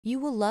You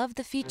will love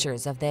the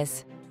features of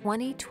this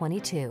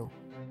 2022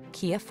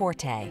 Kia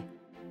Forte.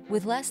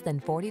 With less than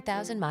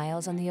 40,000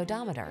 miles on the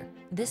odometer,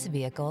 this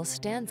vehicle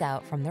stands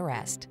out from the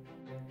rest.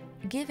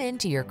 Give in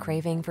to your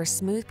craving for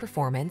smooth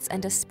performance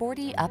and a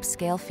sporty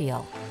upscale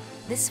feel.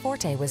 This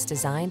Forte was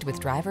designed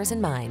with drivers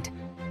in mind.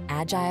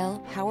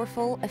 Agile,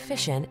 powerful,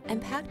 efficient, and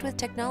packed with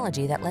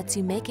technology that lets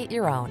you make it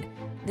your own.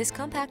 This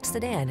compact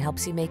sedan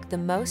helps you make the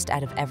most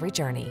out of every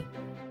journey.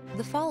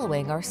 The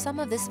following are some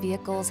of this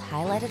vehicle's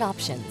highlighted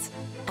options: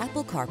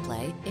 Apple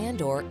CarPlay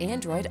and/or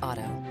Android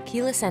Auto,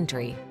 keyless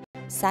entry,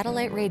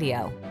 satellite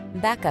radio,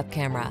 backup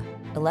camera,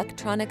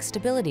 electronic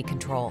stability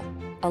control,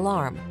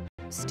 alarm,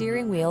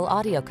 steering wheel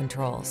audio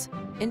controls,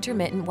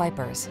 intermittent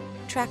wipers,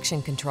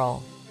 traction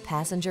control,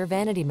 passenger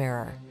vanity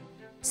mirror.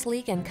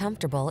 Sleek and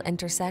comfortable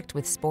intersect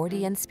with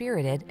sporty and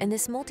spirited in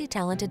this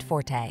multi-talented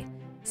Forte.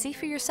 See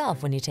for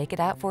yourself when you take it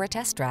out for a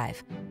test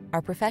drive.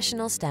 Our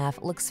professional staff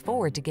looks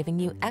forward to giving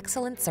you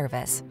excellent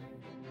service.